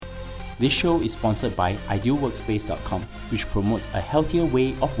This show is sponsored by idealworkspace.com, which promotes a healthier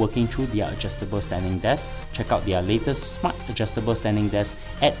way of working through their adjustable standing desk. Check out their latest smart adjustable standing desk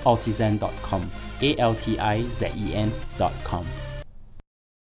at altizen.com, altizen.com.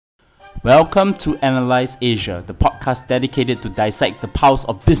 Welcome to Analyze Asia, the podcast dedicated to dissect the pulse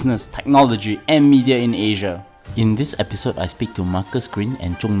of business, technology, and media in Asia. In this episode, I speak to Marcus Green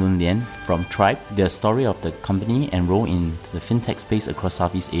and Chung Lun Lian from Tribe, their story of the company and role in the fintech space across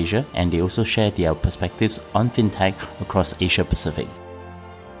Southeast Asia, and they also share their perspectives on fintech across Asia Pacific.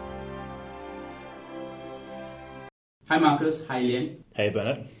 Hi Marcus, hi Lian. Hey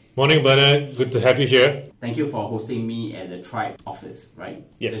Bernard. Morning Bernard, good to have you here. Thank you for hosting me at the Tribe office, right?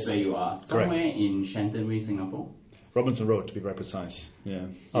 Yes. That's where you are. Somewhere in Shenton Way, Singapore. Robinson Road, to be very precise. Yeah.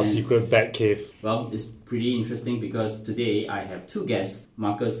 Our secret bat cave. Well, it's pretty interesting because today I have two guests,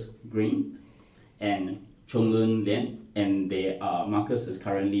 Marcus Green and Chung Lun Lian, and Marcus is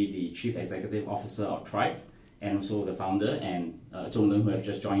currently the Chief Executive Officer of Tribe and also the founder, and Chung Lun, who have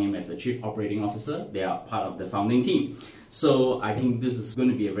just joined him as the Chief Operating Officer. They are part of the founding team. So I think this is going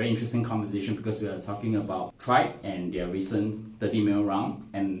to be a very interesting conversation because we are talking about Tribe and their recent 30 mil round,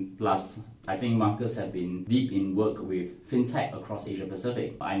 and plus I think Marcus has been deep in work with fintech across Asia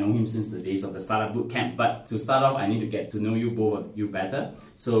Pacific. I know him since the days of the Startup Bootcamp, but to start off, I need to get to know you both of you better.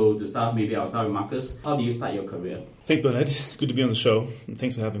 So to start, maybe I'll start with Marcus. How do you start your career? Thanks, Bernard. It's good to be on the show.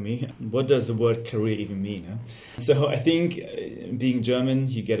 Thanks for having me. What does the word career even mean? Huh? So I think being German,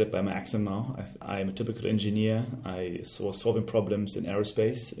 you get it by my accent now. I'm a typical engineer. I was solving problems in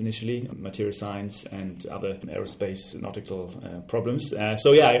aerospace initially, material science and other aerospace nautical problems. I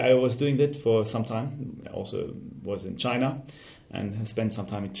was doing that for some time. I also was in China and spent some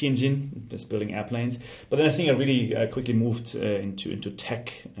time in Tianjin, just building airplanes. But then I think I really quickly moved into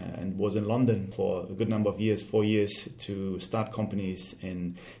tech and was in London for a good number of years, 4 years, to start companies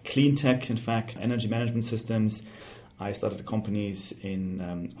in clean tech, in fact, energy management systems. I started companies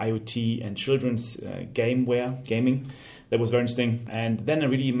in IoT and children's gaming. That was very interesting. And then I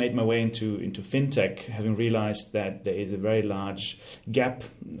really made my way into fintech, having realized that there is a very large gap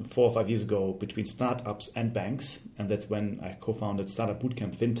 4 or 5 years ago between startups and banks. And that's when I co-founded Startup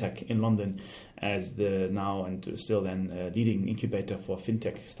Bootcamp Fintech in London as the now and still then leading incubator for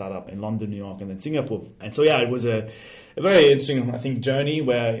fintech startup in London, New York, and then Singapore. And so, it was a very interesting, I think, journey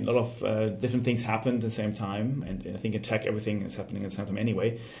where a lot of different things happened at the same time. And I think in tech, everything is happening at the same time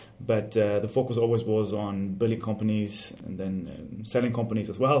anyway. But the focus always was on building companies and then selling companies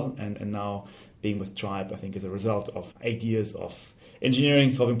as well. And now being with Tribe, I think, is a result of 8 years of engineering,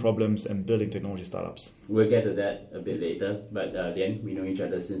 solving problems, and building technology startups. We'll get to that a bit later. But then we know each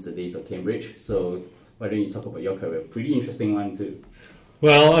other since the days of Cambridge. So why don't you talk about your career? Pretty interesting one too.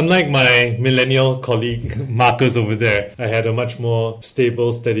 Well, unlike my millennial colleague Marcus over there, I had a much more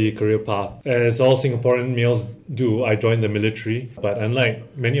stable, steady career path. As all Singaporean males do, I joined the military, but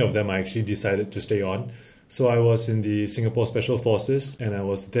unlike many of them, I actually decided to stay on. So I was in the Singapore Special Forces and I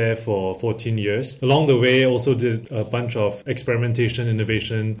was there for 14 years. Along the way, I also did a bunch of experimentation,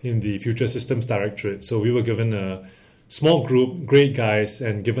 innovation in the Future Systems Directorate. So we were given a small group, great guys,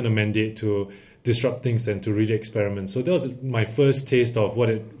 and given a mandate to disrupt things and to really experiment. So that was my first taste of what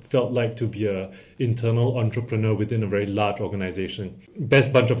it felt like to be an internal entrepreneur within a very large organization.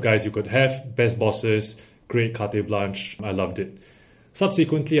 Best bunch of guys you could have, best bosses, great carte blanche. I loved it.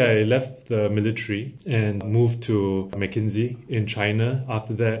 Subsequently, I left the military and moved to McKinsey in China.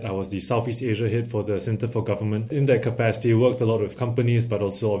 After that, I was the Southeast Asia head for the Center for Government. In that capacity, I worked a lot with companies, but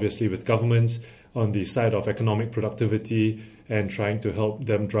also obviously with governments on the side of economic productivity and trying to help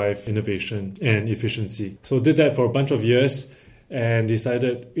them drive innovation and efficiency. So did that for a bunch of years and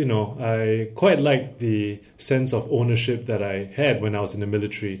decided, I quite liked the sense of ownership that I had when I was in the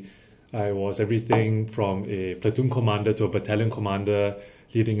military. I was everything from a platoon commander to a battalion commander,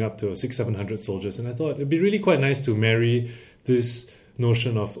 leading up to 600-700 soldiers. And I thought it'd be really quite nice to marry this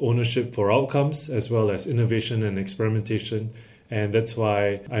notion of ownership for outcomes as well as innovation and experimentation. And that's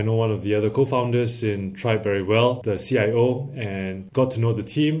why I know one of the other co-founders in Tribe very well, the CIO, and got to know the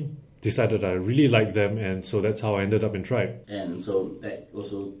team, decided I really liked them, and so that's how I ended up in Tribe. And so that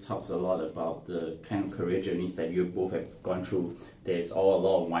also talks a lot about the kind of career journeys that you both have gone through. There's all a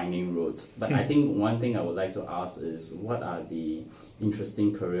lot of winding roads. But I think one thing I would like to ask is, what are the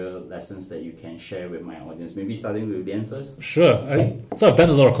interesting career lessons that you can share with my audience? Maybe starting with Lian first? Sure. So I've done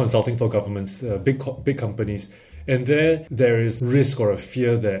a lot of consulting for governments, big companies. And there is risk or a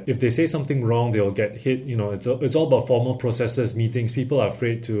fear that if they say something wrong, they'll get hit. It's all about formal processes, meetings. People are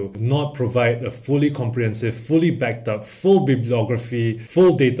afraid to not provide a fully comprehensive, fully backed up, full bibliography,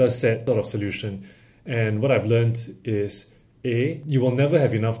 full data set sort of solution. And what I've learned is you will never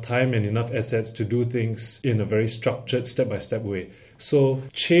have enough time and enough assets to do things in a very structured, step-by-step way. So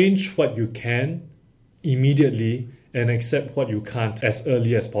change what you can immediately and accept what you can't as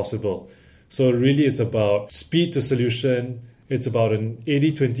early as possible. So really it's about speed to solution. It's about an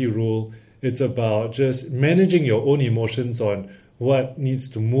 80-20 rule. It's about just managing your own emotions on what needs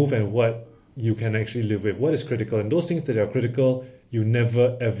to move and what you can actually live with, what is critical. And those things that are critical, you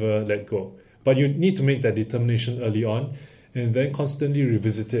never ever let go. But you need to make that determination early on and then constantly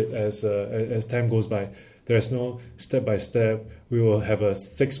revisit it as time goes by. There's no step-by-step. We will have a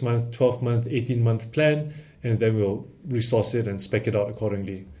 6-month, 12-month, 18-month plan, and then we'll resource it and spec it out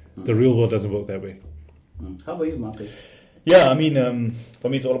accordingly. The real world doesn't work that way. How about you, Marcus? Yeah, I mean, for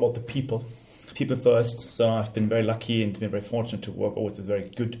me, it's all about the people. People first. So I've been very lucky and been very fortunate to work always with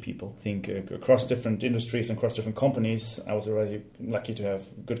very good people. I think across different industries and across different companies, I was already lucky to have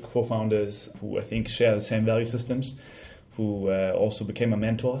good co-founders who I think share the same value systems, who also became my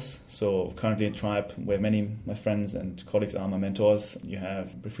mentors. So currently at Tribe, where many of my friends and colleagues are my mentors, you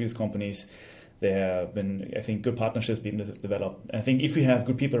have previous companies. There have been, I think, good partnerships being developed. I think if you have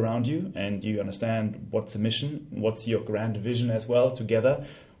good people around you and you understand what's the mission, what's your grand vision as well together,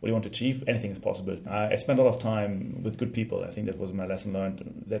 what you want to achieve, anything is possible. I spent a lot of time with good people. I think that was my lesson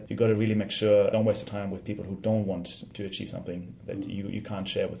learned, that you got to really make sure don't waste your time with people who don't want to achieve something that you can't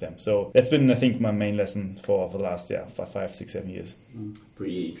share with them. So that's been, I think, my main lesson for the last 5, 6, 7 years.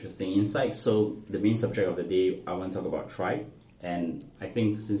 Pretty interesting insight. So the main subject of the day, I want to talk about Tribe. And I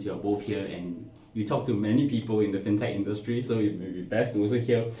think since you're both here and you talk to many people in the fintech industry, so it may be best to also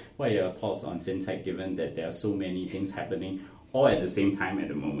hear what are your thoughts on fintech, given that there are so many things happening all at the same time at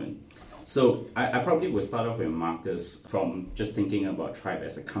the moment. So I probably would start off with Marcus from just thinking about Tribe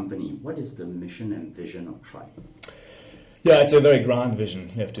as a company. What is the mission and vision of Tribe? Yeah, it's a very grand vision,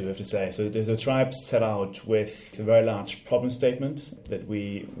 you have to say. So there's a Tribe set out with a very large problem statement that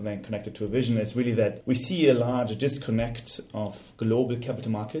we then connected to a vision. It's really that we see a large disconnect of global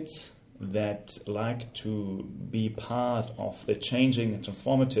capital markets that like to be part of the changing and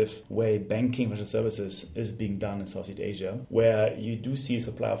transformative way banking financial services is being done in Southeast Asia, where you do see a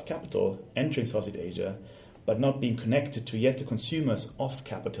supply of capital entering Southeast Asia, but not being connected to yet the consumers of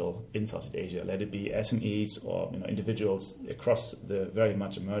capital in Southeast Asia, let it be SMEs or individuals across the very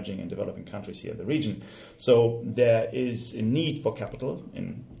much emerging and developing countries here in the region. So there is a need for capital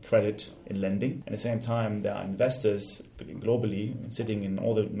in credit, in lending. At the same time, there are investors globally sitting in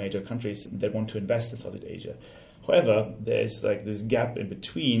all the major countries that want to invest in Southeast Asia. However, there is like this gap in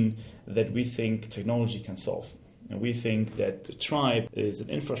between that we think technology can solve. And we think that Tribe is an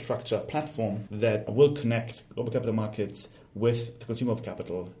infrastructure platform that will connect global capital markets with the consumer of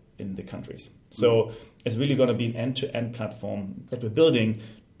capital in the countries. So it's really going to be an end-to-end platform that we're building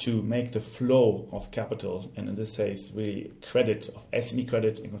to make the flow of capital, and in this case, really credit, of SME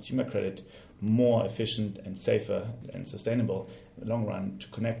credit and consumer credit, more efficient and safer and sustainable in the long run to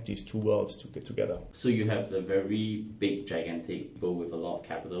connect these two worlds to get together. So you have the very big, gigantic people with a lot of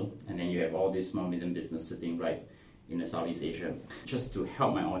capital, and then you have all these small, medium business sitting right in Southeast Asia. Just to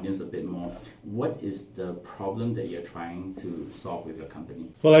help my audience a bit more, what is the problem that you're trying to solve with your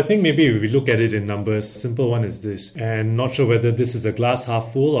company? Well, I think maybe if we look at it in numbers, simple one is this, and not sure whether this is a glass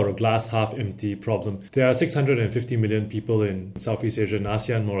half full or a glass half empty problem. There are 650 million people in Southeast Asia and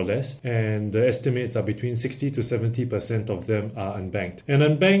ASEAN, more or less, and the estimates are between 60 to 70% of them are unbanked. And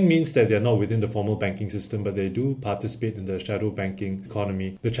unbanked means that they're not within the formal banking system, but they do participate in the shadow banking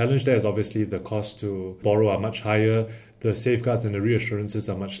economy. The challenge there is obviously the cost to borrow are much higher, the safeguards and the reassurances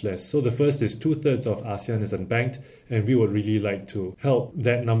are much less. So the first is 2/3 of ASEAN is unbanked, and we would really like to help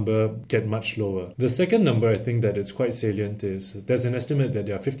that number get much lower. The second number I think that is quite salient is there's an estimate that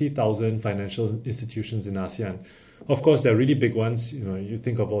there are 50,000 financial institutions in ASEAN. Of course, there are really big ones. You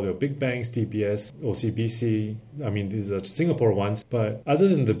think of all your big banks, DBS, OCBC. I mean, these are Singapore ones. But other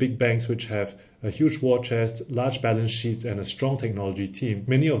than the big banks, which have a huge war chest, large balance sheets, and a strong technology team,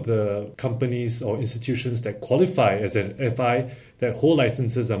 many of the companies or institutions that qualify as an FI, that hold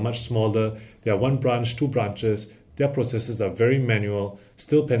licenses are much smaller. They are 1 branch, 2 branches. Their processes are very manual,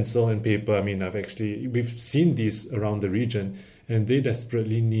 still pencil and paper. I mean, we've seen these around the region, and they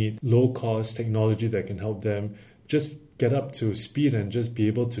desperately need low-cost technology that can help them just get up to speed and just be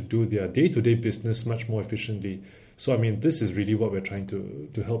able to do their day-to-day business much more efficiently. So, I mean, this is really what we're trying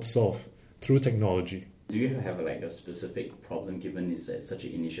to help solve through technology. Do you have a specific problem given it's at such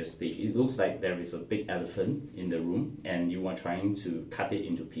an initial stage? It looks like there is a big elephant in the room and you are trying to cut it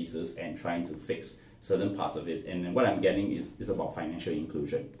into pieces and trying to fix certain parts of it. And what I'm getting is about financial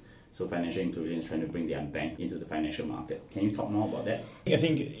inclusion. So financial inclusion is trying to bring the unbanked into the financial market. Can you talk more about that? I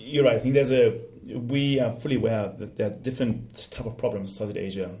think you're right. I think there's a we are fully aware that there are different type of problems in Southeast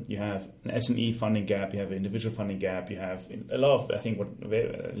Asia. You have an SME funding gap, you have an individual funding gap, you have a lot of, I think what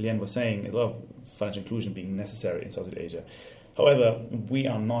Lian was saying, a lot of financial inclusion being necessary in Southeast Asia. However, we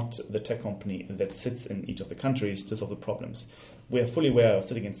are not the tech company that sits in each of the countries to solve the problems. We are fully aware of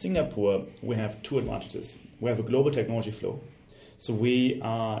sitting in Singapore, we have two advantages. We have a global technology flow. So we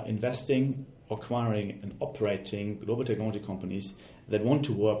are investing, acquiring and operating global technology companies that want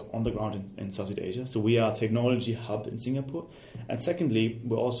to work on the ground in Southeast Asia. So we are a technology hub in Singapore. And secondly,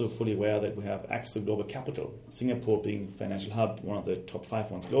 we're also fully aware that we have access to global capital. Singapore being a financial hub, one of the top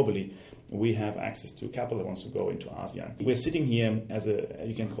 5 ones globally, we have access to capital that wants to go into ASEAN. We're sitting here as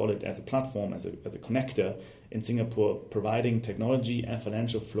you can call it as a platform, as a connector in Singapore, providing technology and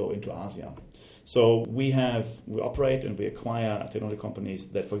financial flow into ASEAN. So we operate and we acquire technology companies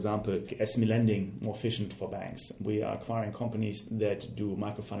that, for example, SME lending more efficient for banks. We are acquiring companies that do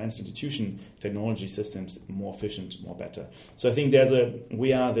microfinance institution technology systems more efficient, more better. So I think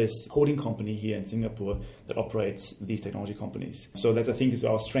we are this holding company here in Singapore that operates these technology companies. So that I think is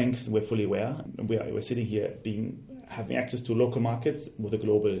our strength. We're fully aware. We're sitting here having access to local markets with a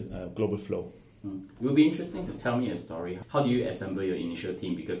global flow. It will be interesting to tell me a story. How do you assemble your initial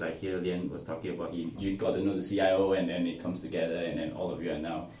team? Because I hear Lian was talking about you got to know the CIO and then it comes together and then all of you are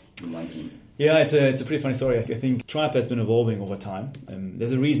now in one team. Yeah, it's a pretty funny story. I think Tribe has been evolving over time.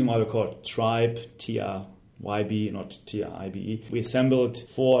 There's a reason why we call it Tribe, TRYB, not TRIBE. We assembled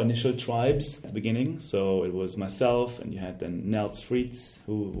 4 initial tribes at the beginning. So it was myself, and you had then Nels Frieds,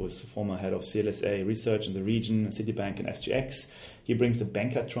 who was the former head of CLSA research in the region, Citibank and SGX. He brings the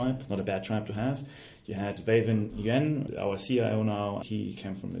banker tribe, not a bad tribe to have. You had Wavin Yuan, our CIO now. He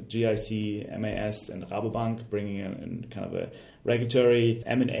came from the GIC, MAS, and Rabobank, bringing in kind of a regulatory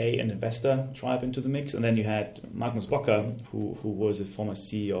M&A and investor tribe into the mix. And then you had Magnus Bocker, who was a former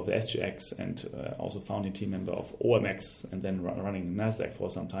CEO of the SGX and also founding team member of OMX and then running NASDAQ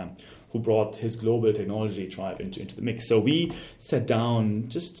for some time, who brought his global technology tribe into the mix. So we sat down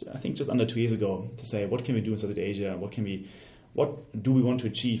just under 2 years ago to say, what can we do in Southeast Asia? What do we want to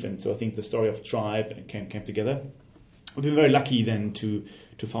achieve? And so I think the story of Tribe came together. We've been very lucky then to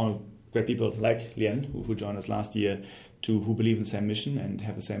found great people like Lian, who joined us last year, who believe in the same mission and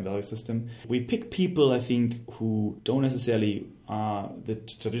have the same value system. We pick people, I think, who don't necessarily are the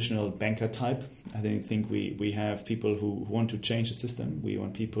traditional banker type. I think we have people who want to change the system. We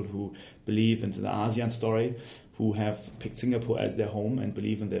want people who believe in the ASEAN story, who have picked Singapore as their home and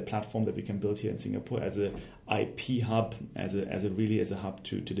believe in the platform that we can build here in Singapore as a IP hub, as a hub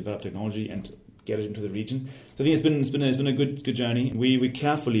to develop technology and get it into the region. So I think it's been a good journey. We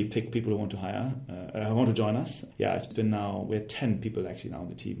carefully pick people who want to hire, who want to join us. Yeah, we're 10 people actually now on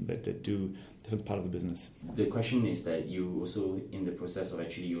the team that do different part of the business. The question is that you also, in the process of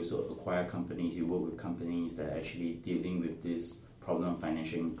actually, you also acquire companies, you work with companies that are actually dealing with this problem of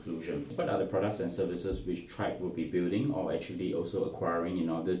financial inclusion. What are the products and services which Tribe will be building or actually also acquiring in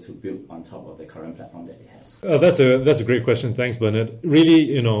order to build on top of the current platform that it has? That's a great question. Thanks, Bernard.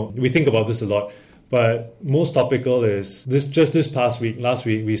 Really, we think about this a lot. But most topical is last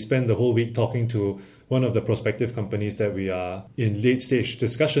week, we spent the whole week talking to one of the prospective companies that we are in late stage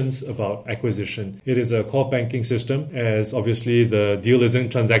discussions about acquisition. It is a core banking system, as obviously the deal isn't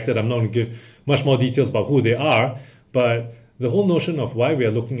transacted. I'm not going to give much more details about who they are, but the whole notion of why we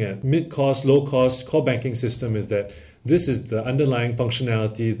are looking at mid-cost, low-cost core banking system is that this is the underlying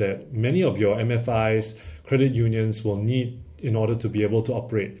functionality that many of your MFIs, credit unions will need in order to be able to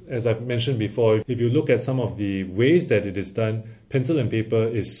operate. As I've mentioned before, if you look at some of the ways that it is done, pencil and paper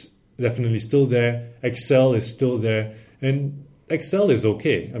is definitely still there, Excel is still there, and Excel is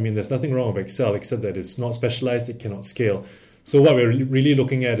okay. I mean, there's nothing wrong with Excel except that it's not specialized, it cannot scale. So what we're really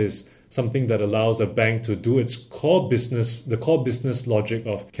looking at is something that allows a bank to do its core business, the core business logic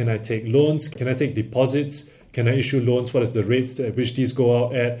of, can I take loans? Can I take deposits? Can I issue loans? What is the rates at which these go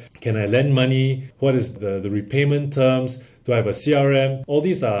out at? Can I lend money? What is the repayment terms? Do I have a CRM? All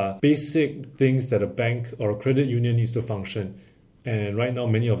these are basic things that a bank or a credit union needs to function. And right now,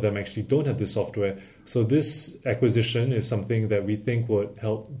 many of them actually don't have this software. So this acquisition is something that we think would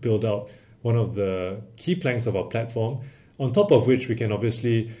help build out one of the key planks of our platform, on top of which we can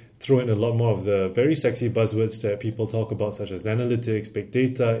obviously throw in a lot more of the very sexy buzzwords that people talk about, such as analytics, big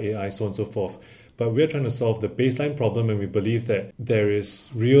data, AI, so on and so forth. But we're trying to solve the baseline problem, and we believe that there is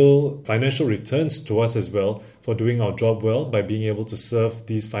real financial returns to us as well for doing our job well by being able to serve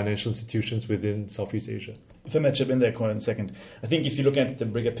these financial institutions within Southeast Asia. If I may chip in there, Colin, in a second. I think if you look at the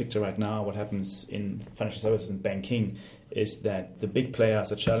bigger picture right now, what happens in financial services and banking is that the big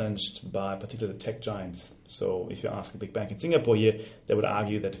players are challenged by particularly the tech giants. So if you ask a big bank in Singapore here, they would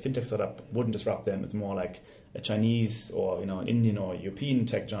argue that a fintech startup wouldn't disrupt them. It's more like a Chinese or an Indian or European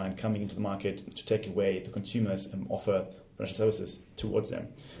tech giant coming into the market to take away the consumers and offer financial services towards them.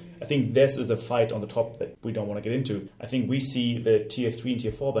 I think this is a fight on the top that we don't want to get into. I think we see the tier 3 and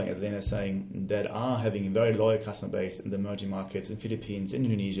tier 4 bank, as Lena is saying, that are having a very loyal customer base in the emerging markets, in Philippines, in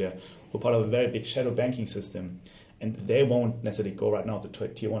Indonesia, who are part of a very big shadow banking system. And they won't necessarily go right now to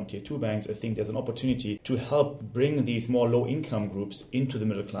tier 1, tier 2 banks. I think there's an opportunity to help bring these more low-income groups into the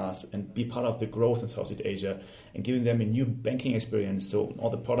middle class and be part of the growth in Southeast Asia and giving them a new banking experience. So all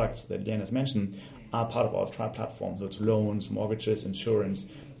the products that Lena has mentioned are part of our Tribe platform. So it's loans, mortgages, insurance.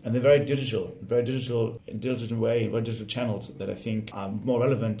 And they're very digital way, very digital channels that I think are more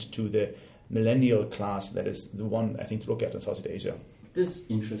relevant to the millennial class that is the one I think to look at in Southeast Asia. This is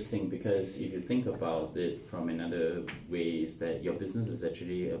interesting because if you think about it from another way, is that your business is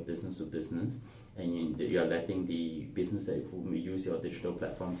actually a business to business, and you are letting the business that will use your digital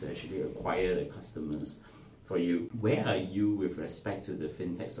platform to actually acquire the customers for you. Where are you with respect to the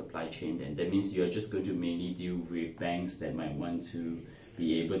fintech supply chain then? That means you're just going to mainly deal with banks that might want to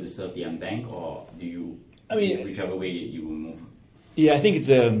be able to serve the unbanked, or do you, whichever way you will move? Yeah, I think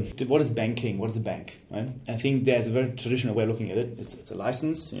it's what is banking? What is a bank? Right? I think there's a very traditional way of looking at it. It's a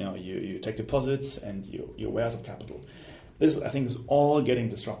license. You take deposits and you're warehouse of capital. This, I think, is all getting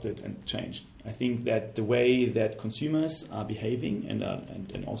disrupted and changed. I think that the way that consumers are behaving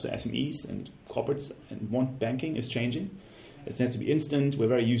and also SMEs and corporates and want banking is changing. It tends to be instant. We're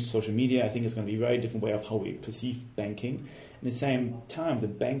very used to social media. I think it's going to be a very different way of how we perceive banking. At the same time, the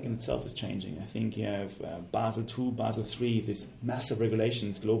bank in itself is changing. I think you have Basel II, Basel III, these massive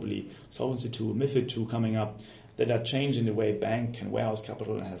regulations globally, Solvency II, MiFID II coming up, that are changing the way bank can warehouse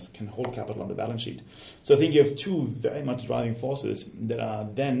capital and can hold capital on the balance sheet. So I think you have two very much driving forces that are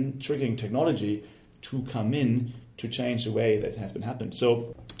then triggering technology to come in to change the way that has been happened.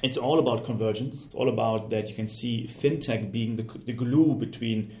 So it's all about convergence. It's all about that you can see fintech being the glue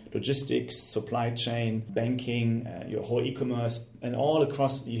between logistics, supply chain, banking, your whole e-commerce, and all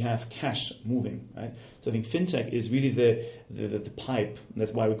across you have cash moving, right? So I think fintech is really the pipe. And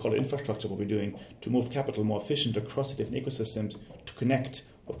that's why we call it infrastructure, what we're doing, to move capital more efficient across the different ecosystems to connect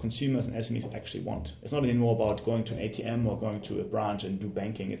what consumers and SMEs actually want. It's not anymore about going to an ATM or going to a branch and do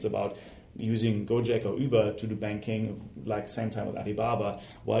banking. It's about using Gojek or Uber to do banking, like same time with Alibaba,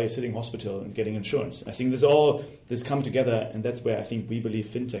 while you're sitting in hospital and getting insurance. I think this come together, and that's where I think we believe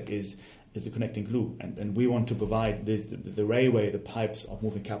fintech is the connecting glue, and we want to provide the railway, the pipes of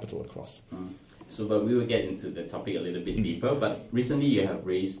moving capital across. So, but we will get into the topic a little bit deeper. But recently, you have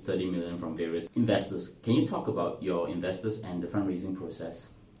raised 30 million from various investors. Can you talk about your investors and the fundraising process?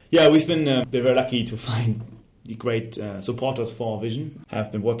 Yeah, we've been very lucky to find the great supporters for our vision.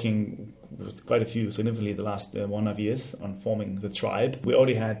 Have been working with quite a few significantly the last 1.5 years on forming the Tribe. We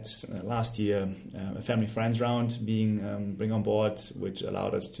already had last year a family friends round being bring on board, which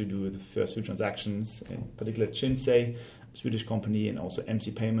allowed us to do the first 2 transactions, in particular Shinsei, a Swedish company, and also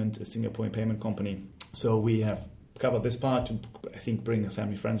MC Payment, a Singaporean payment company. So we have covered this part to, I think, bring a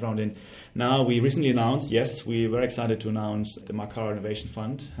family friends round in. Now, we recently announced, yes, we're very excited to announce the Marcara Innovation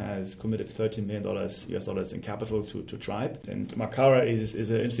Fund has committed $13 million US in capital to Tribe. And Marcara is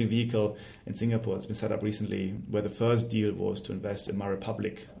an interesting vehicle in Singapore. It's been set up recently, where the first deal was to invest in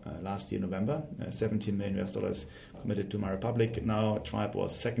MyRepublic last year, November, $17 million US committed to MyRepublic. Now, Tribe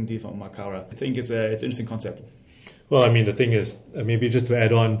was the second deal from Marcara. I think it's an interesting concept. Well, I mean, the thing is, maybe just to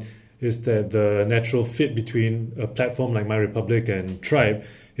add on, is that the natural fit between a platform like MyRepublic and Tribe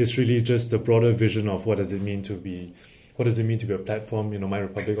is really just a broader vision of what does it mean to be a platform.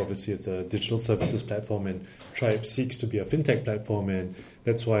 MyRepublic obviously is a digital services platform, and Tribe seeks to be a fintech platform, and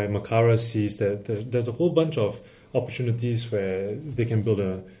that's why Marcara sees that there's a whole bunch of opportunities where they can build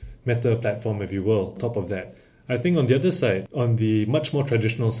a meta platform, if you will, on top of that. I think on the other side, on the much more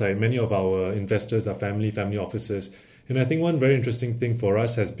traditional side, many of our investors are family offices. And I think one very interesting thing for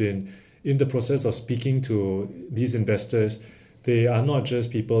us has been in the process of speaking to these investors, they are not just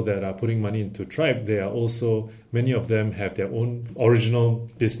people that are putting money into Tribe. They are also, many of them have their own original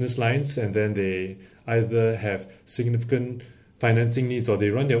business lines, and then they either have significant financing needs or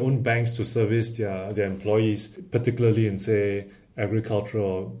they run their own banks to service their employees, particularly in, say, agricultural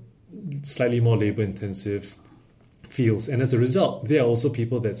or slightly more labor-intensive fields. And as a result, they are also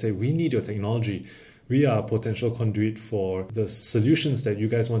people that say, we need your technology. We are a potential conduit for the solutions that you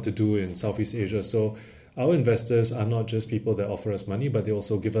guys want to do in Southeast Asia. So our investors are not just people that offer us money, but they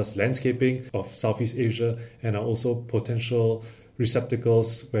also give us landscaping of Southeast Asia and are also potential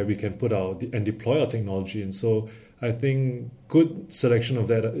receptacles where we can put and deploy our technology. And so I think good selection of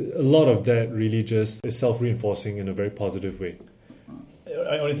that, a lot of that really just is self-reinforcing in a very positive way.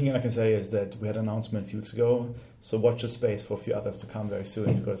 The only thing I can say is that we had an announcement a few weeks ago, so watch the space for a few others to come very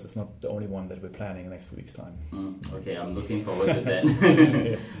soon, because it's not the only one that we're planning in the next few weeks' time. Okay, I'm looking forward to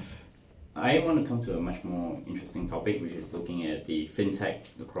that. I want to come to a much more interesting topic, which is looking at the fintech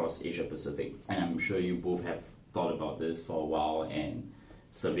across Asia Pacific. And I'm sure you both have thought about this for a while and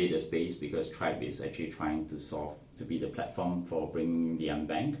surveyed the space, because Tribe is actually trying to be the platform for bringing the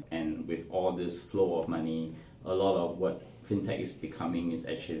unbanked. And with all this flow of money, a lot of what fintech is becoming is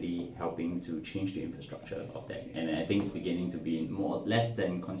actually helping to change the infrastructure of that. And I think it's beginning to be less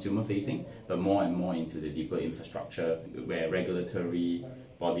than consumer facing, but more and more into the deeper infrastructure where regulatory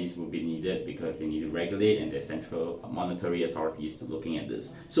bodies will be needed, because they need to regulate, and there's central monetary authorities to looking at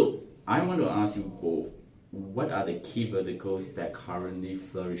this. So I want to ask you both, what are the key verticals that are currently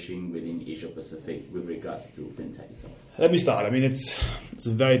flourishing within Asia Pacific with regards to fintech itself? Let me start. I mean, it's a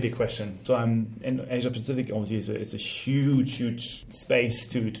very big question. So in Asia Pacific, obviously, it's a huge space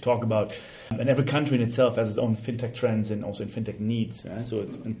to talk about. And every country in itself has its own fintech trends and also in fintech needs,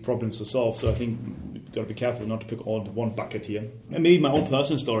 and problems to solve. So I think we've got to be careful not to pick all into one bucket here. And maybe my own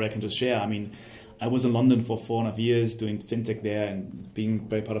personal story I can just share. I mean, I was in London for 4.5 years doing fintech there and being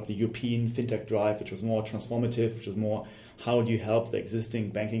very part of the European fintech drive, which was more transformative, which was more how do you help the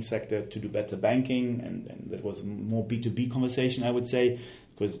existing banking sector to do better banking, and that was more B2B conversation, I would say,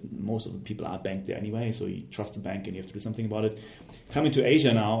 because most of the people are banked there anyway, so you trust the bank and you have to do something about it. Coming to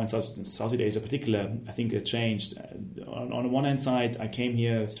Asia now, and Southeast Asia in particular, I think it changed. On the one hand side, I came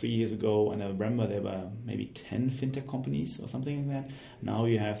here 3 years ago, and I remember there were maybe 10 fintech companies or something like that. Now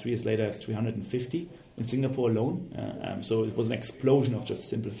you have 3 years later 350 in Singapore alone. So it was an explosion of just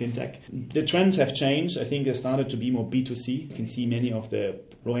simple fintech. The trends have changed. I think they started to be more B2C. You can see many of the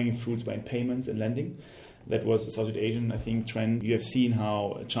low-hanging fruits by payments and lending. That was the Southeast Asian, I think, trend. You have seen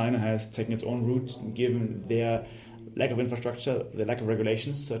how China has taken its own route, given their lack of infrastructure, the lack of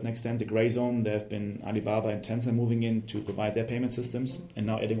regulations to a certain extent, the grey zone. There have been Alibaba and Tencent moving in to provide their payment systems, and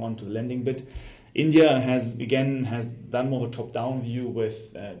now adding on to the lending bit. India has done more of a top-down view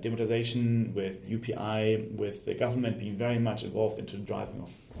with demonetization, with UPI, with the government being very much involved into the driving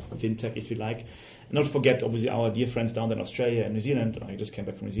of fintech, if you like. And not to forget, obviously, our dear friends down there in Australia and New Zealand. I just came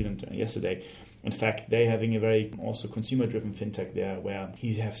back from New Zealand yesterday. In fact, they're having a very also consumer-driven fintech there, where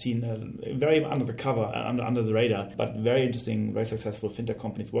you have seen very under the cover, under the radar, but very interesting, very successful fintech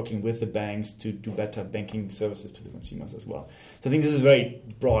companies working with the banks to do better banking services to the consumers as well. So I think this is a very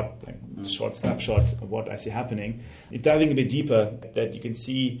broad, short snapshot of what I see happening. Diving a bit deeper, that you can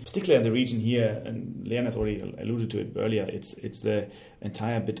see, particularly in the region here, and Leon has already alluded to it earlier, it's the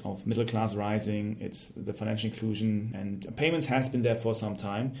entire bit of middle class rising, it's the financial inclusion, and payments has been there for some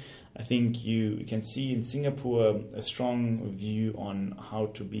time. I think you can see in Singapore a strong view on how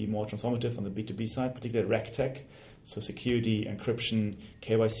to be more transformative on the B2B side, particularly RegTech, so security, encryption,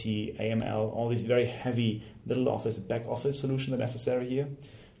 KYC, AML, all these very heavy middle office, back office solutions are necessary here.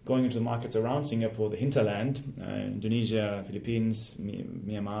 Going into the markets around Singapore, the hinterland, Indonesia, Philippines,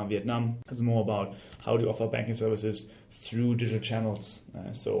 Myanmar, Vietnam, it's more about how do you offer banking services through digital channels,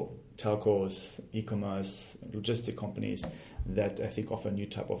 so telcos, e-commerce, logistic companies that I think offer a new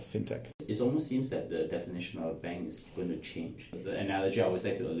type of fintech. It almost seems that the definition of a bank is going to change. The analogy I always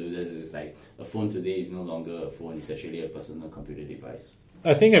like to allude to is like a phone today is no longer a phone, it's actually a personal computer device.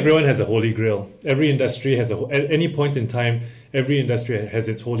 I think everyone has a holy grail. Every industry has at any point in time, every industry has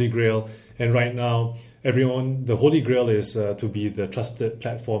its holy grail. And right now, the holy grail is to be the trusted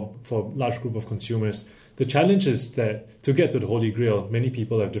platform for a large group of consumers. The challenge is that to get to the holy grail, many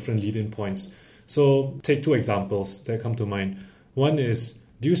people have different lead-in points. So take two examples that come to mind. One is,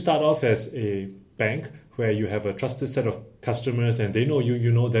 do you start off as a bank where you have a trusted set of customers and they know you,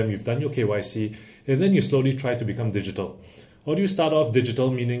 you know them, you've done your KYC, and then you slowly try to become digital? Or do you start off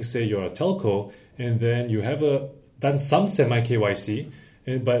digital, meaning say you're a telco, and then you have done some semi-KYC,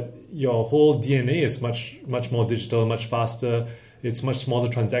 but your whole DNA is much more digital, much faster, it's much smaller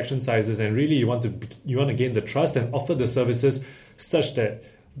transaction sizes, and really you want to gain the trust and offer the services such that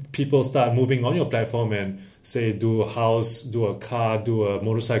people start moving on your platform and say do a house, do a car, do a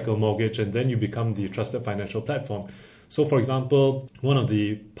motorcycle mortgage, and then you become the trusted financial platform. So for example, one of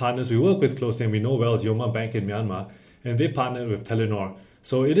the partners we work with closely and we know well is Yoma Bank in Myanmar, and they partnered with Telenor.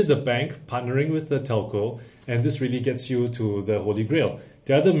 So it is a bank partnering with the telco, and this really gets you to the holy grail.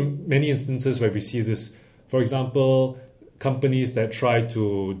 There are many instances where we see this. For example, companies that try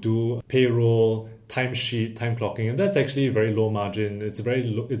to do payroll, timesheet, time clocking, and that's actually very low margin. It's a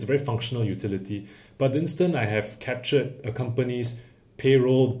very functional utility. But the instant I have captured a company's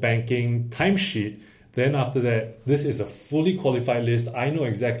payroll, banking, timesheet, then after that, this is a fully qualified list. I know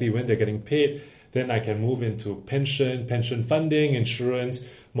exactly when they're getting paid. Then I can move into pension funding, insurance,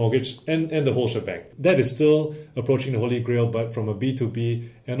 mortgage, and the whole shebang. That is still approaching the Holy Grail, but from a B2B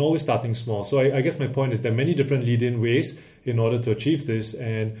and always starting small. So I guess my point is there are many different lead-in ways in order to achieve this.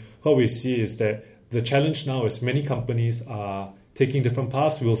 And what we see is that the challenge now is many companies are taking different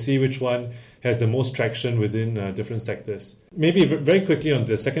paths. We'll see which one has the most traction within different sectors. Maybe very quickly on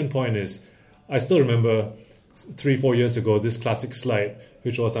the second point is, I still remember 3-4 years ago, this classic slide,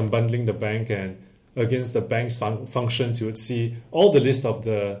 which was unbundling the bank, and against the bank's functions, you would see all the list of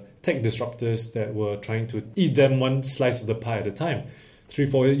the tech disruptors that were trying to eat them one slice of the pie at a time.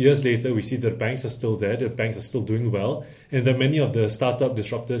 3-4 years later, we see that banks are still there, the banks are still doing well, and that many of the startup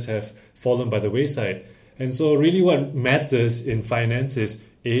disruptors have fallen by the wayside. And so really what matters in finance is,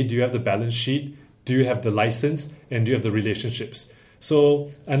 A, do you have the balance sheet? Do you have the license? And do you have the relationships? So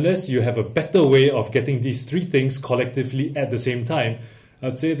unless you have a better way of getting these three things collectively at the same time,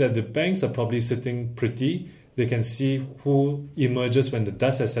 I'd say that the banks are probably sitting pretty. They can see who emerges when the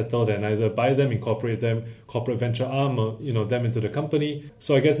dust has settled and either buy them, incorporate them, corporate venture arm, or them into the company.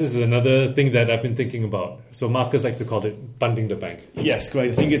 So I guess this is another thing that I've been thinking about. So Marcus likes to call it bundling the bank. Yes,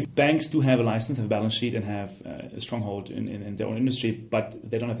 great. I think it's banks do have a license, have a balance sheet, and have a stronghold in their own industry, but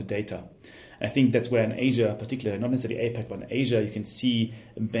they don't have the data. I think that's where in Asia, particularly, not necessarily APAC, but in Asia, you can see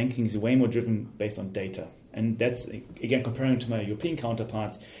banking is way more driven based on data. And that's, again, comparing to my European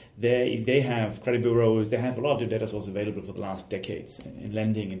counterparts, they have credit bureaus, they have a lot of data sources available for the last decades in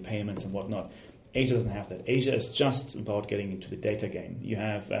lending, in payments and whatnot. Asia doesn't have that. Asia is just about getting into the data game. You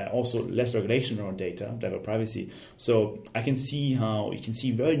have also less regulation around data privacy. So I can see how you can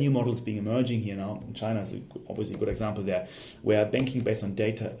see very new models being emerging here now. China is obviously a good example there, where banking based on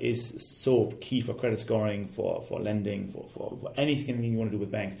data is so key for credit scoring, for lending, for anything you want to do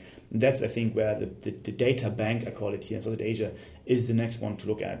with banks. And that's, I think, where the data bank, I call it here in Southeast Asia, is the next one to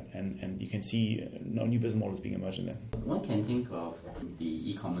look at. And you can see new business models being emerging there. One can think of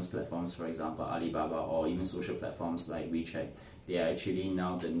the e-commerce platforms, for example, Alibaba, or even social platforms like WeChat. They are actually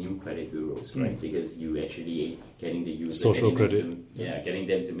now the new credit bureaus, right? Because you actually getting the user, social credit, getting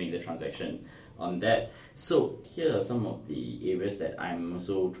them to make the transaction on that. So here are some of the areas that I'm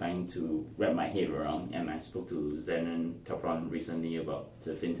also trying to wrap my head around, and I spoke to Zenon Kapran recently about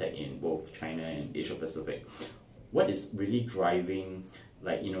the fintech in both China and Asia Pacific. What is really driving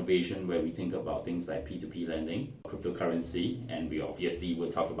innovation, where we think about things like P2P lending, cryptocurrency, and we obviously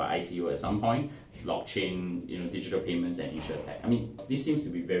will talk about ICO at some point, blockchain, digital payments and insurtech. I mean, this seems to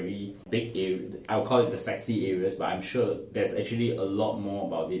be very big area. I'll call it the sexy areas, but I'm sure there's actually a lot more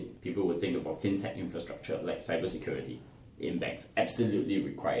about it. People would think about fintech infrastructure like cybersecurity in banks, absolutely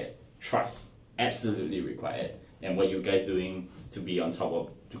required. Trust, absolutely required. And what you guys doing to be on top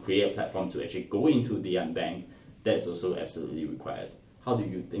of, to create a platform to actually go into the unbanked, that's also absolutely required. How do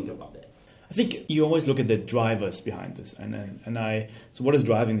you think about that? I think you always look at the drivers behind this, so what is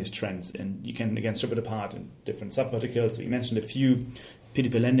driving these trends? And you can again strip it apart in different sub-verticals. So you mentioned a few.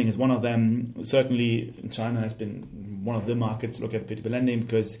 P2P lending is one of them. Certainly, China has been one of the markets to look at P2P lending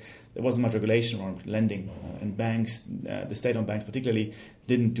because there wasn't much regulation around lending, and banks, the state-owned banks particularly,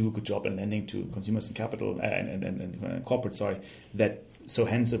 didn't do a good job in lending to consumers and capital and corporate. So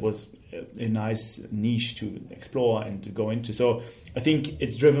hence it was a nice niche to explore and to go into. So I think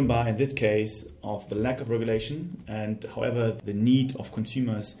it's driven by, in this case, of the lack of regulation and, however, the need of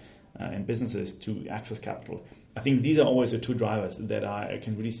consumers and businesses to access capital. I think these are always the two drivers that I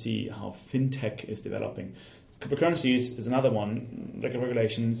can really see how fintech is developing. Cryptocurrencies is another one, lack of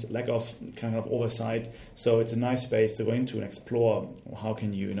regulations, lack of kind of oversight. So it's a nice space to go into and explore how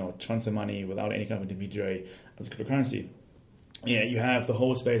can you transfer money without any kind of intermediary as a cryptocurrency. Yeah, you have the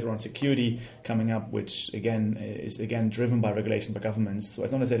whole space around security coming up, which is driven by regulation by governments. So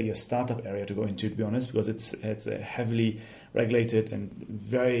it's not necessarily a startup area to go into, to be honest, because it's a heavily regulated and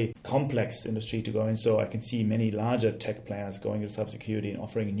very complex industry to go in. So I can see many larger tech players going into cybersecurity and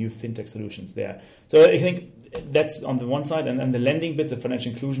offering new fintech solutions there. So I think that's on the one side, and then the lending bit, the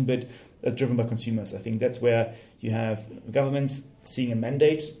financial inclusion bit, that's driven by consumers. I think that's where You have governments seeing a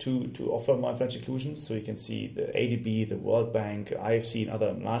mandate to offer more financial inclusion. So you can see the ADB, the World Bank, IFC, and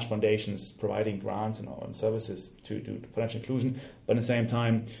other large foundations providing grants and services to do financial inclusion. But at the same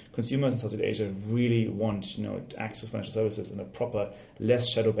time, consumers in Southeast Asia really want to access financial services in a proper, less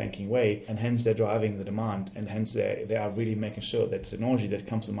shadow banking way, and hence they're driving the demand, and hence they are really making sure that technology that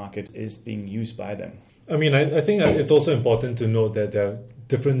comes to market is being used by them. I mean, I think it's also important to note that there are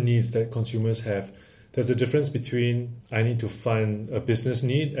different needs that consumers have. There's a difference between I need to fund a business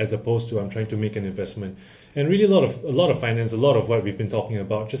need as opposed to I'm trying to make an investment. And really a lot of finance, a lot of what we've been talking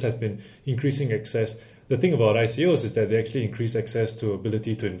about just has been increasing access. The thing about ICOs is that they actually increase access to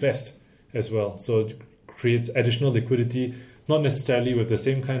ability to invest as well. So it creates additional liquidity, not necessarily with the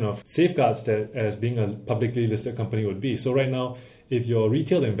same kind of safeguards that as being a publicly listed company would be. So right now, if you're a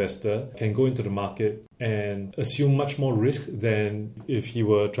retail investor can go into the market and assume much more risk than if you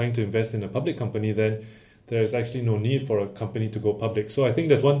were trying to invest in a public company, then there's actually no need for a company to go public. So I think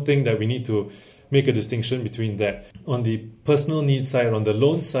there's one thing that we need to make a distinction between that. On the personal needs side, on the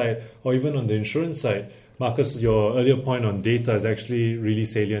loan side, or even on the insurance side, Marcus, your earlier point on data is actually really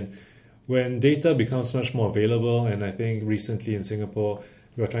salient. When data becomes much more available, and I think recently in Singapore,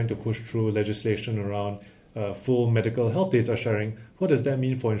 we are trying to push through legislation around full medical health data sharing. What does that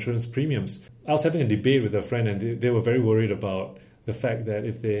mean for insurance premiums? I was having a debate with a friend and they were very worried about the fact that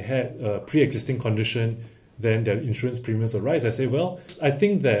if they had a pre-existing condition, then their insurance premiums will rise. I say, well, I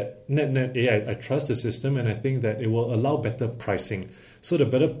think that net, I trust the system and I think that it will allow better pricing. So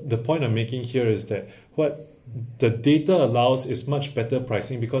the point I'm making here is that what the data allows is much better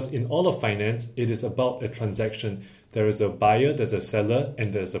pricing, because in all of finance, it is about a transaction. There is a buyer, there's a seller,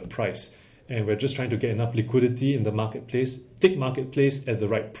 and there's a price. And we're just trying to get enough liquidity in the marketplace, thick marketplace at the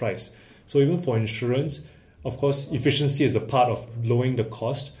right price. So even for insurance, of course, efficiency is a part of lowering the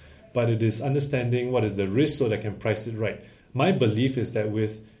cost, but it is understanding what is the risk so that I can price it right. My belief is that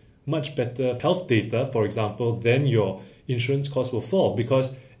with much better health data, for example, then your insurance costs will fall,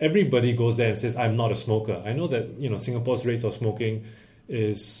 because everybody goes there and says, I'm not a smoker. I know that Singapore's rates of smoking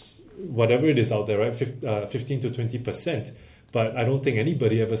is whatever it is out there, right? 15 to 20%. But I don't think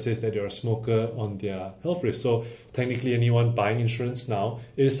anybody ever says that they're a smoker on their health risk. So technically anyone buying insurance now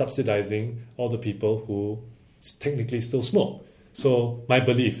is subsidizing all the people who technically still smoke. So my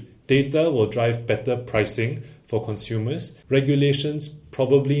belief, data will drive better pricing for consumers. Regulations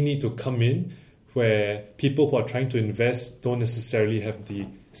probably need to come in where people who are trying to invest don't necessarily have the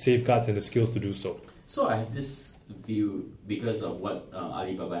safeguards and the skills to do so. So I have this view because of what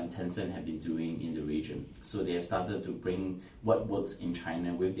Alibaba and Tencent have been doing in the region. So they have started to bring what works in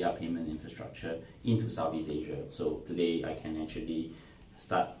China with their payment infrastructure into Southeast Asia. So today I can actually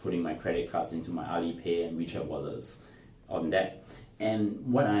start putting my credit cards into my Alipay and WeChat wallets on that. And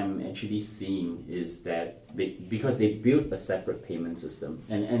what I'm actually seeing is that because they built a separate payment system,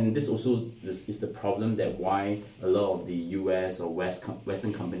 and this is the problem that why a lot of the US or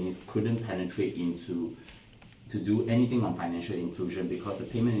Western companies couldn't penetrate into to do anything on financial inclusion, because the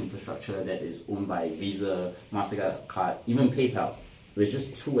payment infrastructure that is owned by Visa, MasterCard, even PayPal, was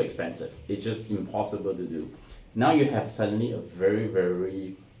just too expensive. It's just impossible to do. Now you have suddenly a very,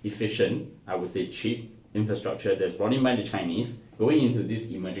 very efficient, I would say cheap infrastructure that's brought in by the Chinese going into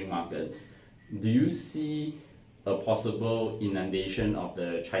these emerging markets. Do you see a possible inundation of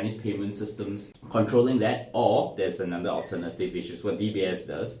the Chinese payment systems controlling that? Or there's another alternative, which is what DBS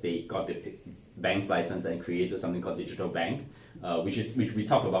does. They got the bank's license and created something called digital bank, which we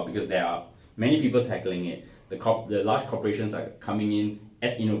talk about because there are many people tackling it. The large corporations are coming in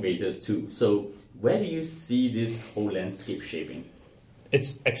as innovators too. So where do you see this whole landscape shaping?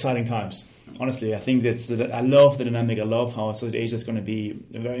 It's exciting times. Honestly, I think I love the dynamic. I love how Southeast Asia is going to be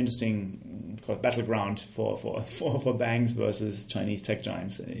a very interesting battleground for banks versus Chinese tech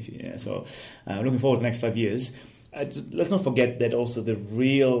giants. So looking forward to the next 5 years. Let's not forget that also the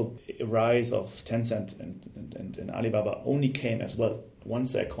real rise of Tencent and Alibaba only came as well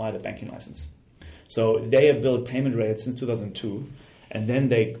once they acquired a banking license. So they have built payment rails since 2002, and then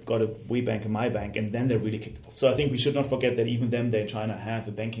they got a WeBank and MyBank, and then they really kicked it off. So I think we should not forget that even them, they in China have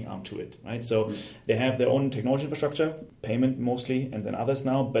a banking arm to it, right? So they have their own technology infrastructure, payment mostly, and then others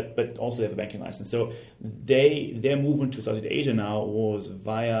now, but also they have a banking license. So their movement to Southeast Asia now was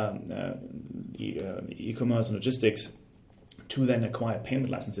via e-commerce and logistics to then acquire payment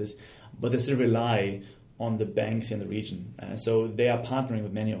licenses, but they still rely on the banks in the region. So they are partnering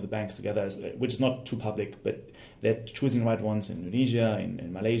with many of the banks together, which is not too public, but they're choosing the right ones in Indonesia,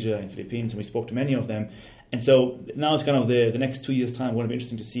 in Malaysia, in Philippines, and we spoke to many of them. And so now it's kind of the next 2 years' time, going to be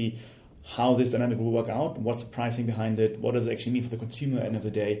interesting to see how this dynamic will work out, what's the pricing behind it, what does it actually mean for the consumer at the end of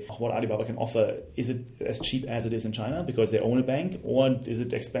the day, what Alibaba can offer. Is it as cheap as it is in China because they own a bank, or is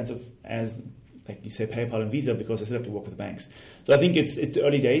it expensive as, like you say, PayPal and Visa because they still have to work with banks? So I think it's the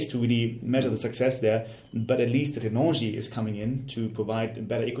early days to really measure the success there, but at least the technology is coming in to provide a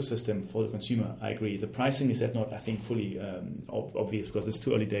better ecosystem for the consumer. I agree. The pricing is not, I think, fully obvious because it's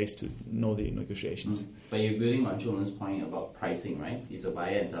too early days to know the negotiations. But you're building on Chong Lun's point about pricing, right? It's a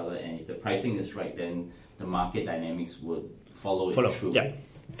buyer and seller, and if the pricing is right, then the market dynamics would follow it through. Yeah.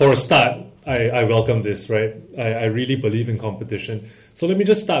 For a start, I welcome this, right? I really believe in competition. So let me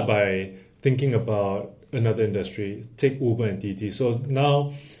just start by thinking about another industry. Take Uber and Didi. So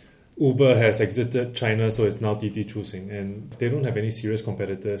now Uber has exited China, so it's now Didi choosing, and they don't have any serious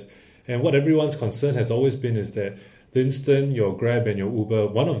competitors. And what everyone's concern has always been is that the instant your Grab and your Uber,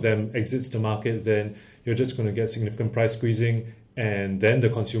 one of them exits the market, then you're just going to get significant price squeezing, and then the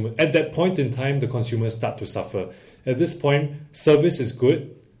consumer, at that point in time, the consumers start to suffer. At this point, service is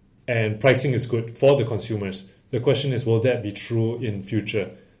good and pricing is good for the consumers. The question is, will that be true in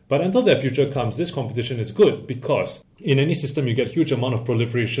future? But until that future comes, this competition is good because in any system you get huge amount of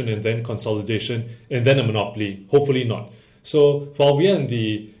proliferation and then consolidation and then a monopoly. Hopefully not. So while we are in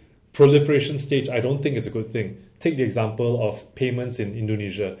the proliferation stage, I don't think it's a good thing. Take the example of payments in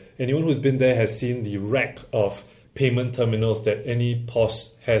Indonesia. Anyone who's been there has seen the rack of payment terminals that any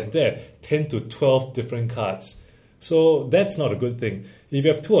POS has there. 10 to 12 different cards. So that's not a good thing. If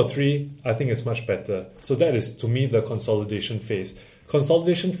you have 2 or 3, I think it's much better. So that is, to me, the consolidation phase.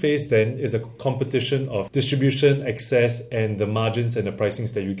 Consolidation phase then is a competition of distribution, access, and the margins and the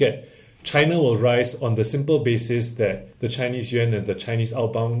pricings that you get. China will rise on the simple basis that the Chinese yuan and the Chinese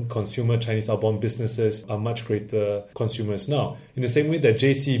outbound consumer, Chinese outbound businesses are much greater consumers now. In the same way that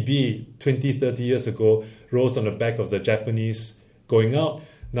JCB 20, 30 years ago rose on the back of the Japanese going out.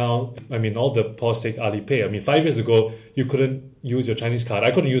 Now, all the POS take Alipay. 5 years ago, you couldn't use your Chinese card.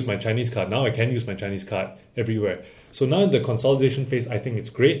 I couldn't use my Chinese card. Now I can use my Chinese card everywhere. So now in the consolidation phase, I think it's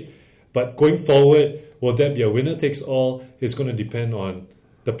great. But going forward, will there be a winner takes all? It's going to depend on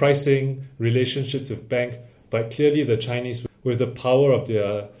the pricing, relationships with bank. But clearly the Chinese, with the power of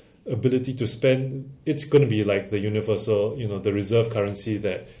their ability to spend, it's going to be like the universal, the reserve currency,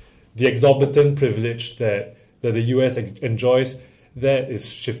 that the exorbitant privilege that the US enjoys, that is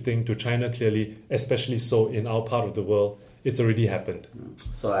shifting to China clearly, especially so in our part of the world. It's already happened.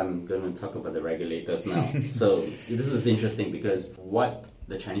 So I'm going to talk about the regulators now. So this is interesting because what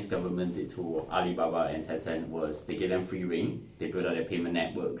the Chinese government did to Alibaba and Tencent was they gave them free rein. They built out their payment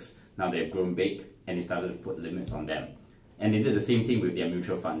networks. Now they've grown big and they started to put limits on them. And they did the same thing with their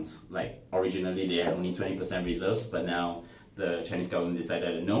mutual funds. Like originally they had only 20% reserves, but now the Chinese government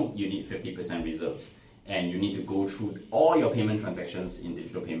decided, no, you need 50% reserves. And you need to go through all your payment transactions in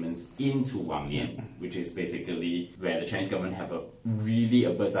digital payments into Wang Lian, which is basically where the Chinese government have a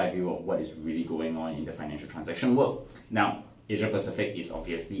bird's eye view of what is really going on in the financial transaction world. Now, Asia Pacific is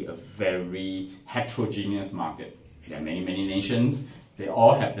obviously a very heterogeneous market. There are many, many nations. They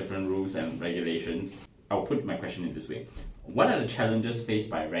all have different rules and regulations. I'll put my question in this way. What are the challenges faced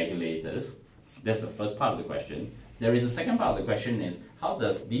by regulators? That's the first part of the question. There is a second part of the question is, how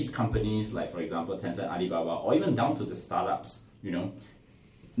does these companies, like for example Tencent, Alibaba, or even down to the startups,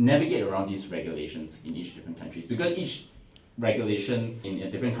 navigate around these regulations in each different countries? Because each regulation in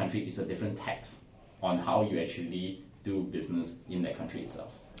a different country is a different tax on how you actually do business in that country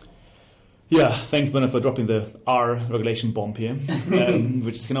itself. Yeah, thanks, Bernard, for dropping the R regulation bomb here,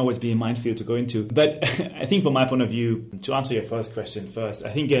 which can always be a minefield to go into. But I think from my point of view, to answer your first question first,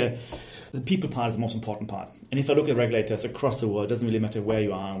 I think the people part is the most important part. And if I look at regulators across the world, it doesn't really matter where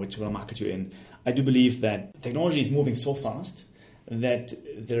you are, which market you're in. I do believe that technology is moving so fast that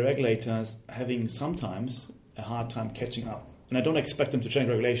the regulators are having sometimes a hard time catching up. And I don't expect them to change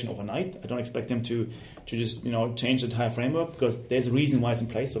regulation overnight. I don't expect them to just change the entire framework, because there's a reason why it's in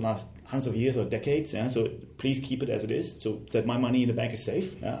place for the last hundreds of years or decades. Yeah? So please keep it as it is, so that my money in the bank is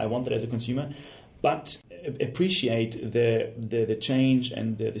safe. I want that as a consumer. But appreciate the change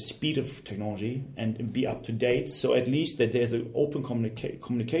and the speed of technology and be up to date. So at least that there's an open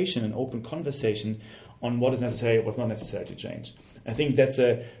communication and open conversation on what is necessary, what's not necessary to change. I think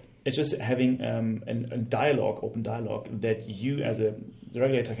it's just having a dialogue, open dialogue, that you as the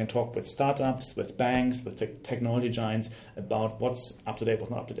regulator can talk with startups, with banks, with technology giants about what's up to date,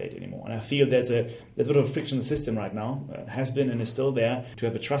 what's not up to date anymore. And I feel there's a bit of a friction in the system right now, has been and is still there, to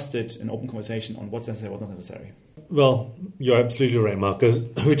have a trusted and open conversation on what's necessary, what's not necessary. Well, you're absolutely right, Marcus,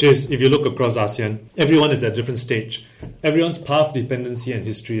 which is, if you look across ASEAN, everyone is at a different stage. Everyone's path, dependency and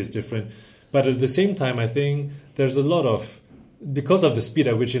history is different. But at the same time, I think there's a lot of because of the speed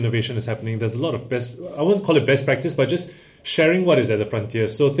at which innovation is happening, there's a lot of I won't call it best practice, but just sharing what is at the frontier.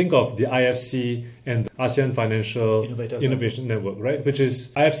 So think of the IFC and the ASEAN Financial Innovation Network, right? Which is,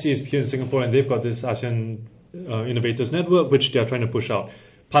 IFC is here in Singapore and they've got this ASEAN Innovators Network, which they're trying to push out.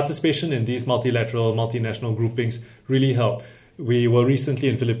 Participation in these multilateral, multinational groupings really help. We were recently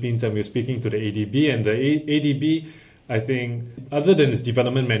in Philippines and we were speaking to the ADB, and the ADB, I think, other than its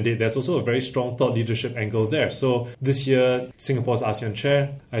development mandate, there's also a very strong thought leadership angle there. So this year, Singapore's ASEAN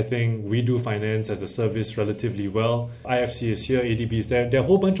chair, I think we do finance as a service relatively well. IFC is here, ADB is there. There are a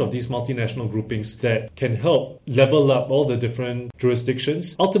whole bunch of these multinational groupings that can help level up all the different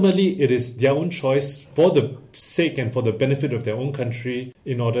jurisdictions. Ultimately, it is their own choice for the sake and for the benefit of their own country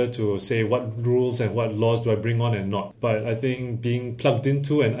in order to say what rules and what laws do I bring on and not. But I think being plugged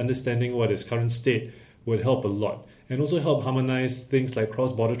into and understanding what is current state would help a lot. And also help harmonize things like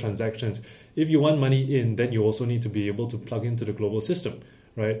cross-border transactions. If you want money in, then you also need to be able to plug into the global system,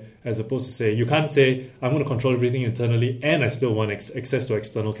 right? As opposed to say, you can't say, I'm going to control everything internally and I still want access to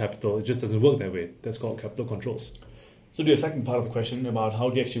external capital. It just doesn't work that way. That's called capital controls. So the second part of the question about how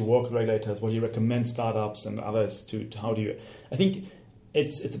do you actually work with regulators, what do you recommend startups and others to how do you... I think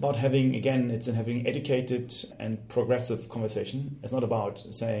it's about having educated and progressive conversation. It's not about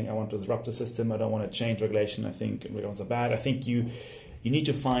saying, I want to disrupt the system, I don't want to change regulation, I think regulations are bad. I think you need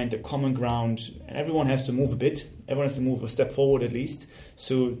to find a common ground, and everyone has to move a bit. Everyone has to move a step forward at least.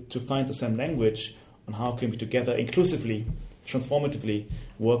 So to find the same language on how can we together inclusively, transformatively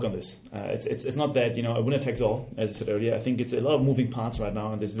work on this. It's not that, a winner takes all, as I said earlier. I think it's a lot of moving parts right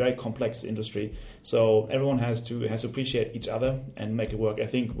now in this very complex industry. So everyone has to appreciate each other and make it work. I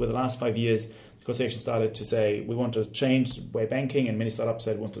think with the last 5 years, the conversation started to say we want to change the way banking, and many startups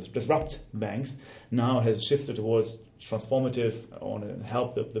said we want to disrupt banks. Now it has shifted towards transformative, I want to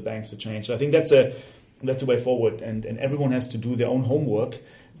help the banks to change. So I think that's a way forward, and everyone has to do their own homework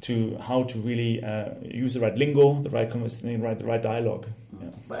to how to really use the right lingo, the right conversation, the right dialogue. Yeah.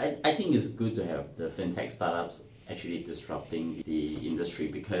 But I think it's good to have the fintech startups actually disrupting the industry,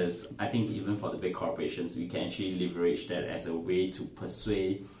 because I think even for the big corporations, we can actually leverage that as a way to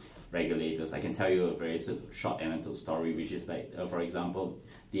persuade regulators. I can tell you a very short anecdotal story, which is like, for example,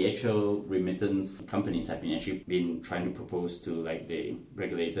 the actual remittance companies have been trying to propose to like the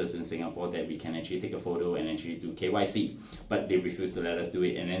regulators in Singapore that we can actually take a photo and actually do KYC, but they refused to let us do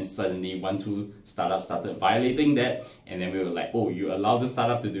it. And then suddenly 1-2 startups started violating that, and then we were like, oh, you allow the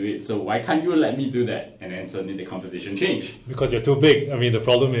startup to do it, so why can't you let me do that? And then suddenly the conversation changed. Because you're too big. I mean, the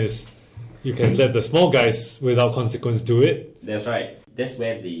problem is you can let the small guys without consequence do it. That's right. That's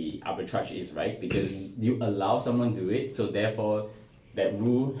where the arbitrage is, right? Because you allow someone to do it, so therefore that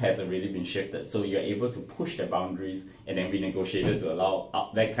rule has already been shifted. So you're able to push the boundaries and then renegotiate it to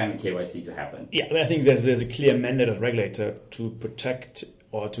allow that kind of KYC to happen. Yeah, I think there's a clear mandate of regulator to protect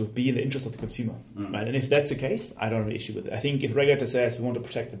or to be in the interest of the consumer. Right? And if that's the case, I don't have an issue with it. I think if regulator says we want to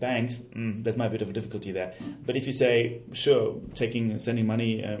protect the banks, there's my bit of a difficulty there. But if you say, sure, sending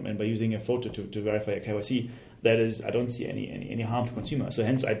money and by using a photo to verify a KYC, that is, I don't see any harm to consumers. So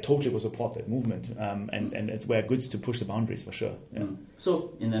hence, I totally will support that movement. And it's where goods to push the boundaries for sure. Yeah.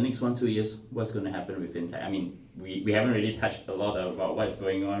 So in the next 1-2 years, what's going to happen with fintech? I mean, we haven't really touched a lot about what's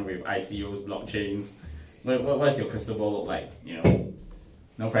going on with ICOs, blockchains. What's your crystal ball look like?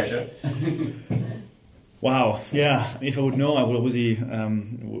 No pressure. Wow. Yeah. If I would know, I would obviously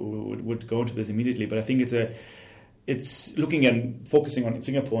would go into this immediately. But I think it's looking and focusing on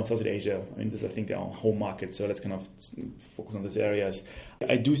Singapore and Southeast Asia. I mean, this is, I think, our home market. So let's kind of focus on these areas.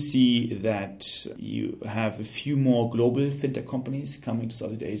 I do see that you have a few more global fintech companies coming to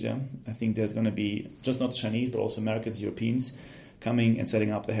Southeast Asia. I think there's going to be just not Chinese, but also Americans, Europeans coming and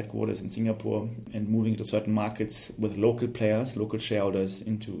setting up their headquarters in Singapore and moving to certain markets with local players, local shareholders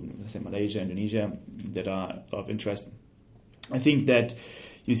into, let's say, Malaysia, Indonesia, that are of interest. I think that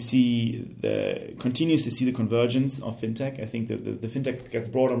you continues to see the convergence of fintech. I think that the fintech gets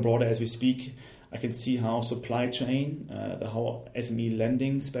broader and broader as we speak. I can see how supply chain, how SME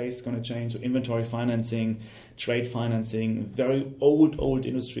lending space is going to change. So inventory financing, trade financing, very old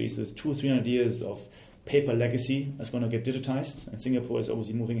industries with 200-300 years of paper legacy is going to get digitized, and Singapore is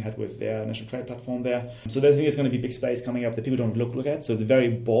obviously moving ahead with their national trade platform there. So I think there's going to be big space coming up that people don't look at. So the very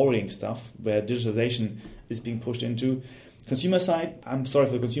boring stuff where digitalization is being pushed into. Consumer side, I'm sorry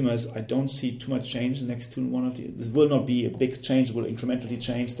for the consumers, I don't see too much change in the next 1 or 2 years. This will not be a big change, it will incrementally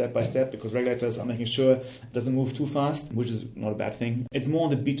change step by step because regulators are making sure it doesn't move too fast, which is not a bad thing. It's more on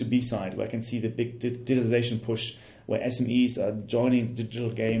the B2B side where I can see the big digitalization push where SMEs are joining the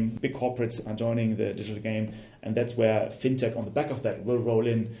digital game, big corporates are joining the digital game, and that's where fintech on the back of that will roll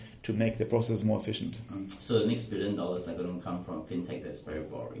in to make the process more efficient. So the next $1 billion are going to come from fintech that's very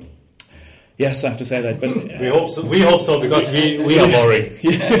boring. Yes, I have to say that, but we hope so. We hope so because we are boring.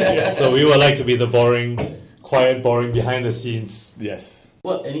 So we would like to be the boring, quiet, boring behind the scenes. Yes.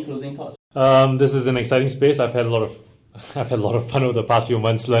 What? Any closing thoughts? This is an exciting space. I've had a lot of fun over the past few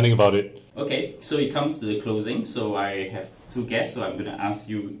months learning about it. Okay, so it comes to the closing. So I have two guests. So I'm going to ask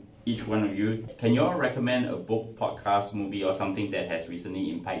you, each one of you, can you all recommend a book, podcast, movie, or something that has recently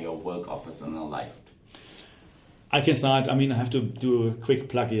impacted your work or personal life? I can start. I mean, I have to do a quick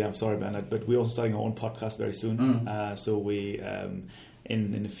plug here. I'm sorry, Bernard, but we're also starting our own podcast very soon. So we,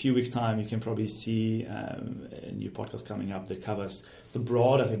 in a few weeks' time, you can probably see a new podcast coming up that covers the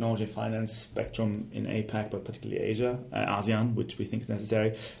broader technology and finance spectrum in APAC, but particularly Asia, ASEAN, which we think is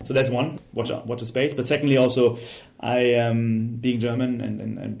necessary. So that's one. Watch the space. But secondly, also, I being German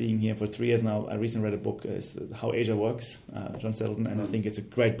and being here for 3 years now, I recently read a book, is How Asia Works, John Settleton, and I think it's a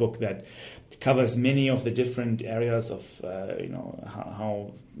great book that covers many of the different areas of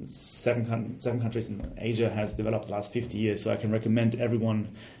how seven countries in Asia has developed the last 50 years. So I can recommend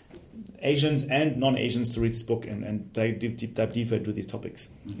everyone, Asians and non-Asians, to read this book and dive deeper into these topics.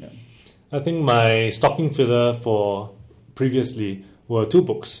 Yeah. I think my stocking filler for previously were 2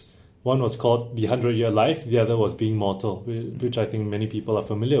 books. One was called The 100-Year Life, the other was Being Mortal, which I think many people are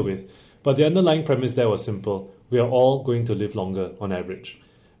familiar with. But the underlying premise there was simple. We are all going to live longer on average.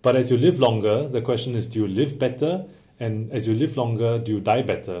 But as you live longer, the question is, do you live better? And as you live longer, do you die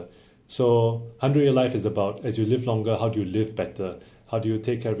better? So 100-Year Life is about, as you live longer, how do you live better? How do you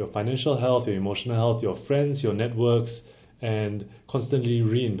take care of your financial health, your emotional health, your friends, your networks, and constantly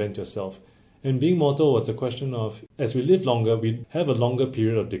reinvent yourself? And Being Mortal was the question of, as we live longer, we have a longer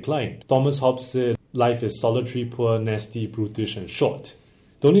period of decline. Thomas Hobbes said, life is solitary, poor, nasty, brutish, and short.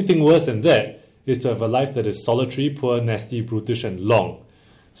 The only thing worse than that is to have a life that is solitary, poor, nasty, brutish, and long.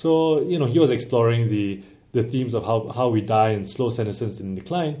 So, he was exploring the themes of how we die in slow senescence and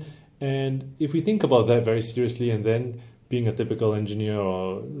decline. And if we think about that very seriously, and then being a typical engineer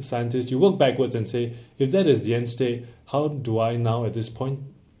or scientist, you work backwards and say, if that is the end state, how do I now at this point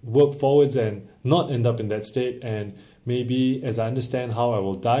work forwards and not end up in that state? And maybe as I understand how I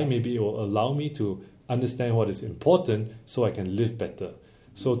will die, maybe it will allow me to understand what is important so I can live better.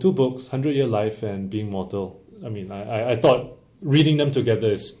 So 2 books, 100-Year Life and Being Mortal. I mean, I thought reading them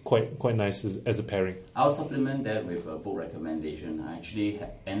together is quite nice as a pairing. I'll supplement that with a book recommendation. I actually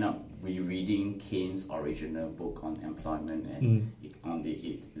end up rereading Keynes' original book on employment and on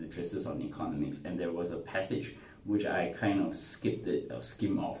the treatise on economics. And there was a passage which I kind of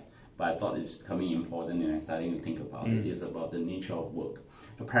skimmed off, but I thought it was becoming important and I started to think about it. It's about the nature of work.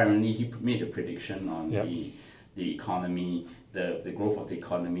 Apparently, he made a prediction on the economy, the growth of the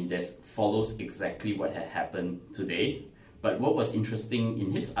economy that follows exactly what had happened today. But what was interesting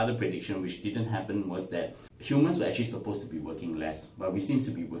in his other prediction, which didn't happen, was that humans were actually supposed to be working less, but we seem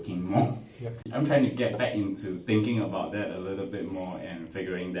to be working more. Yep. I'm trying to get back into thinking about that a little bit more and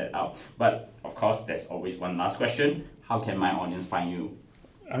figuring that out. But of course, there's always one last question. How can my audience find you?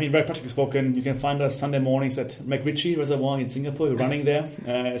 I mean, very practically spoken, you can find us Sunday mornings at MacRitchie Reservoir in Singapore. We're running there.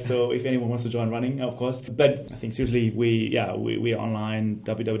 So if anyone wants to join running, of course. But I think seriously, we are online,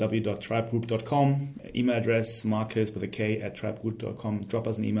 www.tribegroup.com. Email address, Marcus with a K at tribegroup.com. Drop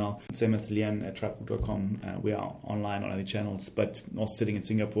us an email. Same as Lian at tribegroup.com. We are online on any channels, but also sitting in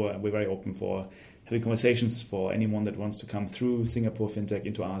Singapore. We're very open for having conversations for anyone that wants to come through Singapore FinTech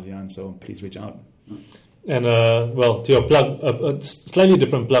into ASEAN. So please reach out. And to your plug, a slightly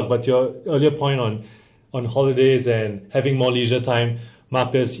different plug, but your earlier point on holidays and having more leisure time,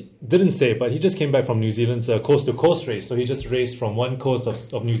 Marcus didn't say, but he just came back from New Zealand's coast-to-coast race. So he just raced from one coast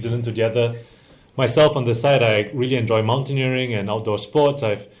of New Zealand to the other. Myself on the side, I really enjoy mountaineering and outdoor sports.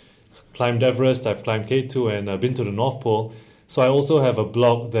 I've climbed Everest, I've climbed K2, and I've been to the North Pole. So I also have a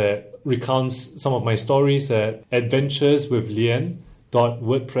blog that recounts some of my stories at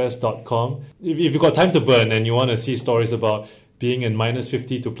adventureswithlian.wordpress.com. If you've got time to burn and you want to see stories about being in minus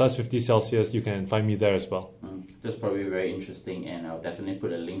 50 to plus 50 Celsius, you can find me there as well. That's probably very interesting, and I'll definitely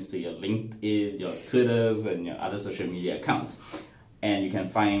put the links to your LinkedIn, your Twitters, and your other social media accounts. And you can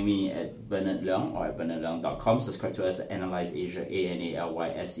find me at Bernard Leong or at bernardleong.com. Subscribe to us at Analyze Asia,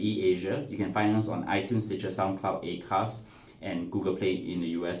 ANALYSE Asia. You can find us on iTunes, Stitcher, SoundCloud, Acast, and Google Play in the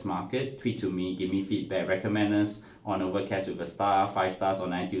US market. Tweet to me, give me feedback, recommend us on Overcast with a star, 5 stars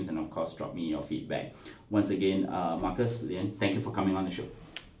on iTunes, and of course, drop me your feedback. Once again, Marcus, Lian, thank you for coming on the show.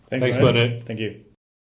 Thanks, Bernard. Thank you.